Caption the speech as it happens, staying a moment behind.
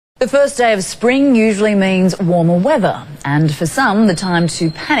The first day of spring usually means warmer weather, and for some, the time to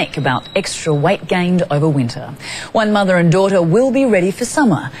panic about extra weight gained over winter. One mother and daughter will be ready for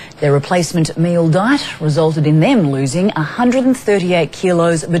summer. Their replacement meal diet resulted in them losing 138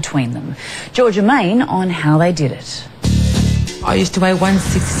 kilos between them. Georgia Main on how they did it. I used to weigh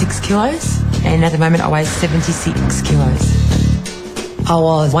 166 kilos, and at the moment I weigh 76 kilos. I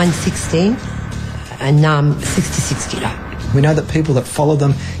was 116 and now I'm 66 kilos. We know that people that follow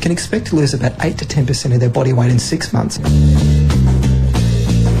them can expect to lose about 8 to 10% of their body weight in 6 months.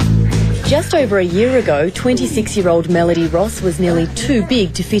 Just over a year ago, 26-year-old Melody Ross was nearly too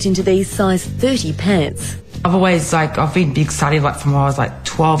big to fit into these size 30 pants. I've been big started from when I was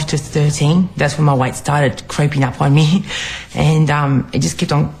 12 to 13. That's when my weight started creeping up on me. And it just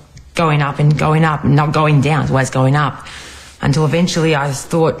kept on going up and not going down, it's always going up. Until eventually I just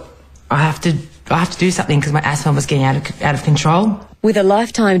thought, I have to do something because my asthma was getting out of control. With a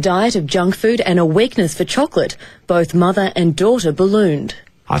lifetime diet of junk food and a weakness for chocolate, both mother and daughter ballooned.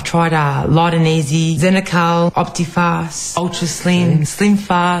 I've tried Light and Easy, Xenical, Optifast, Ultra Slim, Slim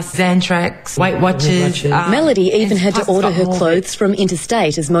Fast, Xantrax, Weight Watchers. Melody even had to order her clothes from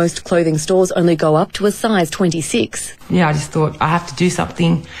Interstate, as most clothing stores only go up to a size 26. Yeah, I just thought I have to do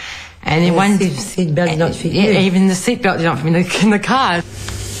something. And then one seatbelt did not fit you. Yeah, even the seatbelt did not fit me in the car.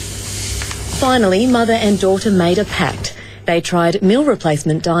 Finally, mother and daughter made a pact. They tried meal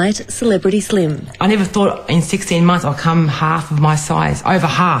replacement diet Celebrity Slim. I never thought in 16 months I'll come half of my size. Over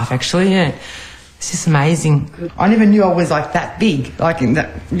half, actually, yeah. It's just amazing. I never knew I was that big. I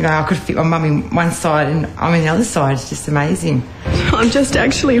could fit my mum in one side and I'm in the other side. It's just amazing. I'm just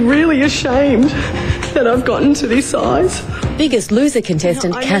actually really ashamed that I've gotten to this size. Biggest Loser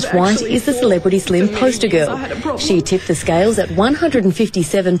contestant Cash White is the Celebrity Slim poster girl. She tipped the scales at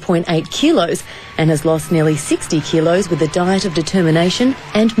 157.8 kilos and has lost nearly 60 kilos with a diet of determination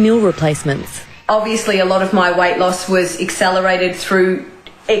and meal replacements. Obviously, a lot of my weight loss was accelerated through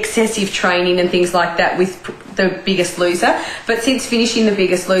excessive training and things like that with the Biggest Loser. But since finishing the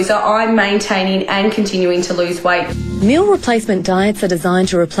Biggest Loser, I'm maintaining and continuing to lose weight. Meal replacement diets are designed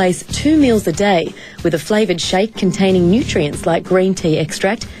to replace 2 meals a day with a flavoured shake containing nutrients like green tea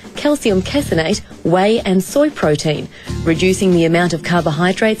extract, calcium caseinate, whey and soy protein, reducing the amount of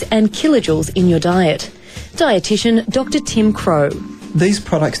carbohydrates and kilojoules in your diet. Dietitian Dr. Tim Crow. These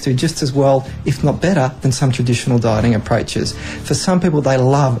products do just as well, if not better, than some traditional dieting approaches. For some people, they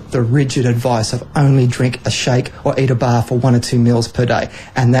love the rigid advice of only drink a shake or eat a bar for 1 or 2 meals per day,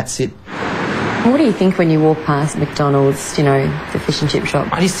 and that's it. What do you think when you walk past McDonald's, the fish and chip shop?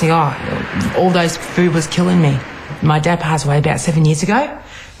 I just think, all those food was killing me. My dad passed away about 7 years ago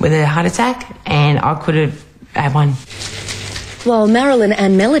with a heart attack, and I could have had one. While Marilyn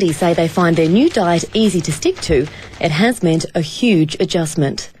and Melody say they find their new diet easy to stick to, it has meant a huge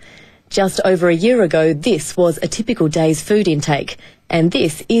adjustment. Just over a year ago, this was a typical day's food intake, and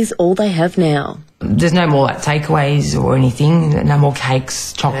this is all they have now. There's no more takeaways or anything, no more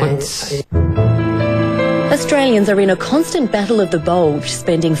cakes, chocolates. Australians are in a constant battle of the bulge,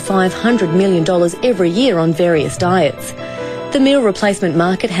 spending $500 million every year on various diets. The meal replacement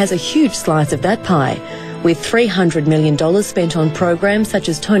market has a huge slice of that pie, with $300 million spent on programs such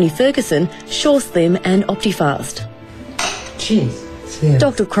as Tony Ferguson, Sure Slim and Optifast. Cheers. Yeah.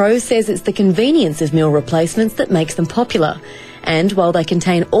 Dr. Crow says it's the convenience of meal replacements that makes them popular. And while they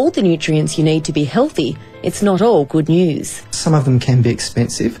contain all the nutrients you need to be healthy, it's not all good news. Some of them can be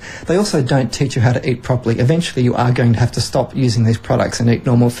expensive. They also don't teach you how to eat properly. Eventually, you are going to have to stop using these products and eat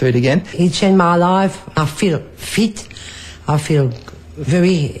normal food again. It changed my life. I feel fit. I feel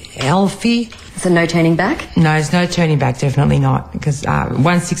very healthy. So no turning back? No, there's no turning back, definitely not. Because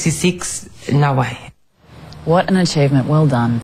 166, no way. What an achievement. Well done.